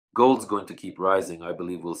Gold's going to keep rising. I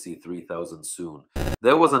believe we'll see 3,000 soon.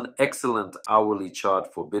 There was an excellent hourly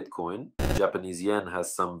chart for Bitcoin. Japanese yen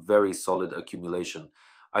has some very solid accumulation.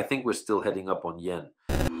 I think we're still heading up on yen.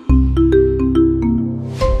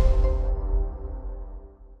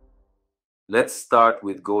 Let's start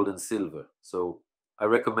with gold and silver. So I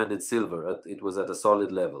recommended silver. It was at a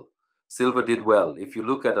solid level. Silver did well. If you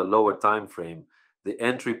look at a lower time frame, the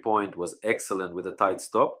entry point was excellent with a tight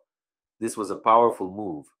stop. This was a powerful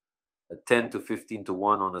move, a 10 to 15 to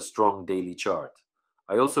 1 on a strong daily chart.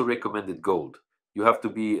 I also recommended gold. You have to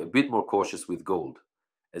be a bit more cautious with gold.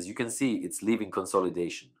 As you can see, it's leaving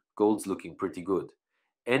consolidation. Gold's looking pretty good.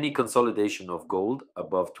 Any consolidation of gold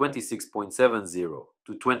above 26.70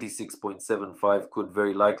 to 26.75 could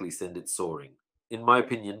very likely send it soaring. In my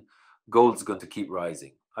opinion, gold's going to keep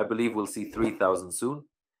rising. I believe we'll see 3,000 soon.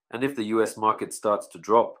 And if the US market starts to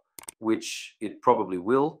drop, which it probably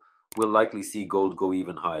will, we'll likely see gold go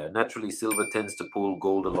even higher. Naturally, silver tends to pull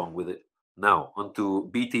gold along with it. Now, onto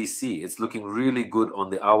BTC. It's looking really good on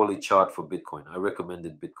the hourly chart for Bitcoin. I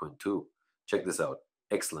recommended Bitcoin too. Check this out.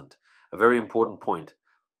 Excellent. A very important point.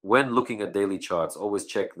 When looking at daily charts, always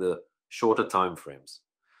check the shorter time frames.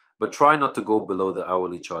 But try not to go below the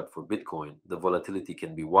hourly chart for Bitcoin. The volatility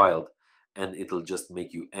can be wild and it'll just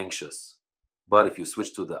make you anxious. But if you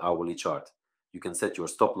switch to the hourly chart, you can set your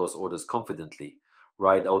stop loss orders confidently,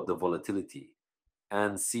 ride out the volatility,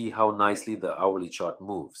 and see how nicely the hourly chart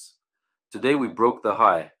moves. Today we broke the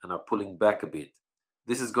high and are pulling back a bit.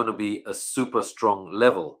 This is going to be a super strong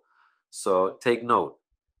level, so take note.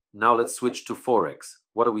 Now let's switch to Forex.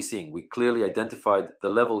 What are we seeing? We clearly identified the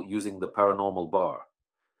level using the paranormal bar.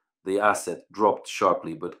 The asset dropped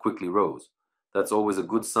sharply but quickly rose. That's always a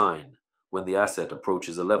good sign when the asset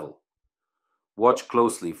approaches a level. Watch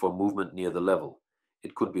closely for movement near the level.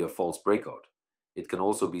 It could be a false breakout. It can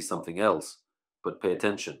also be something else, but pay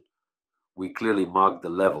attention. We clearly marked the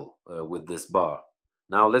level with this bar.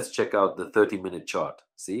 Now let's check out the 30-minute chart.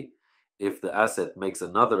 See? If the asset makes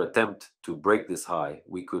another attempt to break this high,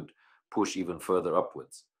 we could push even further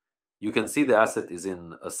upwards. You can see the asset is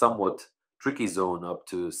in a somewhat tricky zone up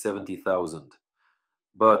to 70,000.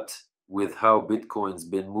 But with how Bitcoin's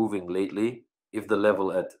been moving lately, if the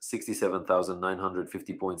level at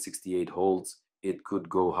 67,950.68 holds, it could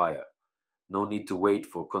go higher. No need to wait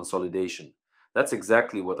for consolidation. That's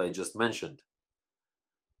exactly what I just mentioned.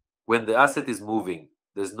 When the asset is moving,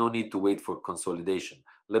 there's no need to wait for consolidation.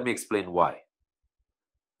 Let me explain why.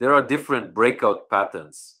 There are different breakout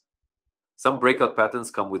patterns. Some breakout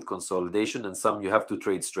patterns come with consolidation and some you have to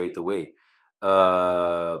trade straight away.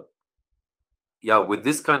 With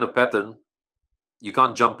this kind of pattern, you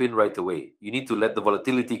can't jump in right away. You need to let the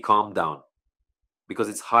volatility calm down because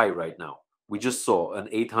it's high right now. We just saw an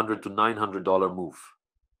 $800 to $900 move.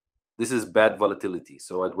 This is bad volatility,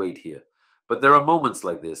 so I'd wait here. But there are moments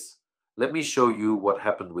like this. Let me show you what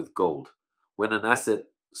happened with gold. When an asset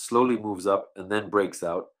slowly moves up and then breaks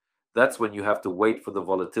out, that's when you have to wait for the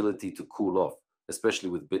volatility to cool off, especially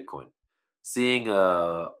with Bitcoin. Seeing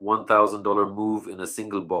a $1,000 move in a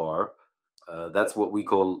single bar, that's what we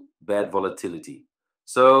call bad volatility.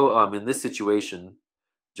 So in this situation,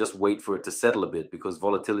 just wait for it to settle a bit because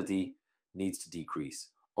volatility needs to decrease.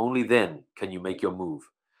 Only then can you make your move.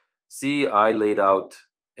 See, I laid out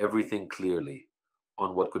everything clearly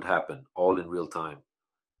on what could happen, all in real time.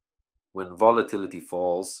 When volatility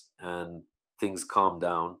falls and things calm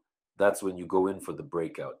down, that's when you go in for the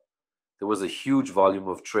breakout. There was a huge volume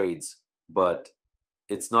of trades, but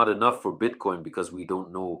it's not enough for Bitcoin because we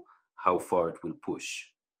don't know how far it will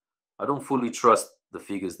push. I don't fully trust the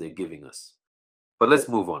figures they're giving us. But let's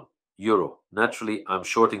move on. Euro. Naturally, I'm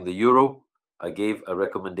shorting the euro. I gave a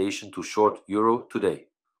recommendation to short euro today.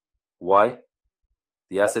 Why?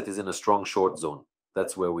 The asset is in a strong short zone.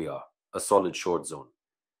 That's where we are, a solid short zone.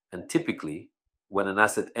 And typically, when an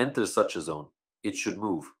asset enters such a zone, it should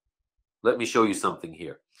move. Let me show you something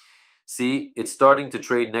here. See, it's starting to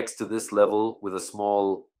trade next to this level with a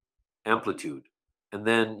small amplitude. And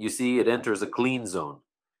then you see it enters a clean zone.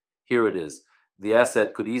 Here it is. The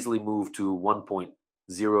asset could easily move to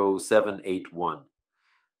 1.0781.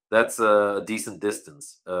 That's a decent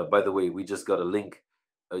distance. By the way, we just got a link.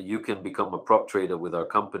 You can become a prop trader with our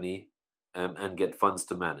company and get funds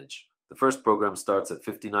to manage. The first program starts at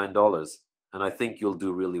 $59, and I think you'll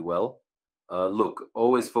do really well. Look,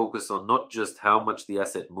 always focus on not just how much the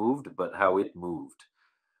asset moved, but how it moved.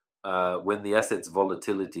 When the asset's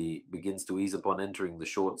volatility begins to ease upon entering the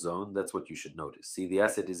short zone, that's what you should notice. See, the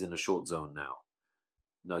asset is in a short zone now.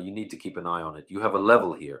 Now, you need to keep an eye on it. You have a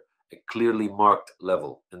level here, a clearly marked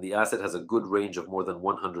level, and the asset has a good range of more than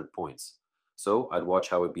 100 points. So I'd watch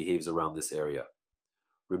how it behaves around this area.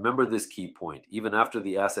 Remember this key point. Even after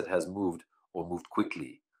the asset has moved or moved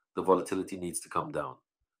quickly, the volatility needs to come down.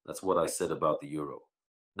 That's what I said about the euro.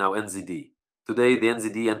 Now NZD. Today the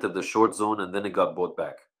NZD entered the short zone and then it got bought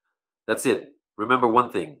back. That's it. Remember one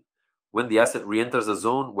thing. When the asset re-enters a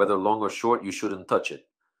zone, whether long or short, you shouldn't touch it.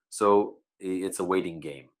 So it's a waiting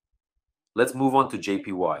game. Let's move on to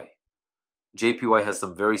JPY. JPY has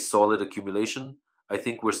some very solid accumulation. I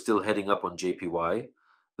think we're still heading up on JPY.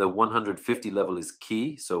 The 150 level is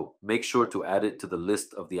key, so make sure to add it to the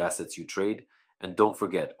list of the assets you trade. And don't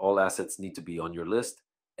forget, all assets need to be on your list.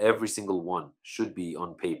 Every single one should be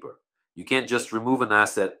on paper. You can't just remove an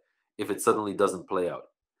asset if it suddenly doesn't play out.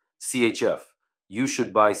 CHF. You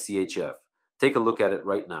should buy CHF. Take a look at it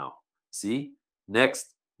right now. See?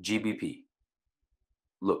 Next, GBP.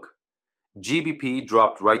 Look, GBP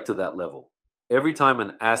dropped right to that level. Every time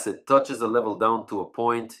an asset touches a level down to a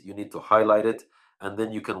point, you need to highlight it, and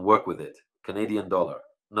then you can work with it. Canadian dollar,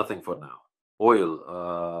 nothing for now. Oil,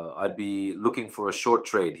 I'd be looking for a short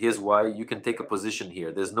trade. Here's why. You can take a position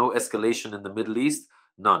here. There's no escalation in the Middle East,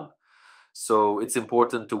 none. So it's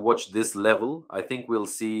important to watch this level. I think we'll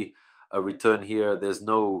see a return here. There's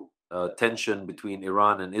no tension between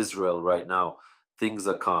Iran and Israel right now. Things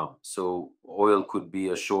are calm. So oil could be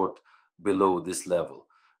a short below this level.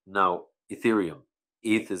 Now, Ethereum.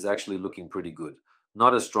 ETH is actually looking pretty good.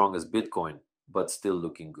 Not as strong as Bitcoin, but still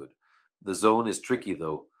looking good. The zone is tricky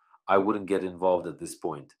though. I wouldn't get involved at this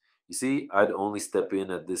point. You see, I'd only step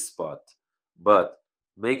in at this spot. But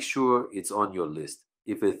make sure it's on your list.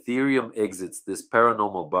 If Ethereum exits this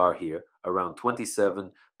paranormal bar here around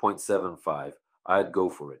 27.75, I'd go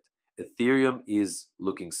for it. Ethereum is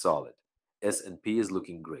looking solid. S&P is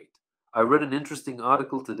looking great. I read an interesting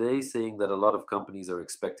article today saying that a lot of companies are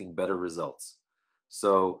expecting better results.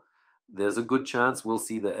 So there's a good chance we'll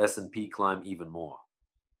see the S&P climb even more.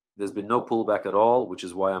 There's been no pullback at all, which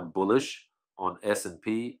is why I'm bullish on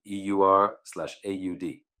S&P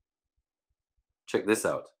EUR/AUD. Check this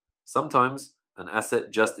out. Sometimes an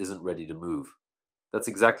asset just isn't ready to move. That's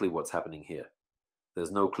exactly what's happening here.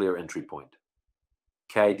 There's no clear entry point.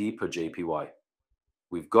 CAD per JPY.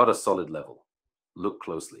 We've got a solid level. Look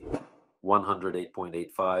closely.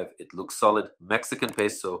 108.85. It looks solid. Mexican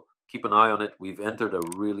peso. Keep an eye on it. We've entered a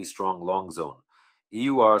really strong long zone.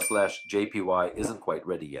 EUR/JPY isn't quite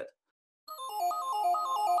ready yet.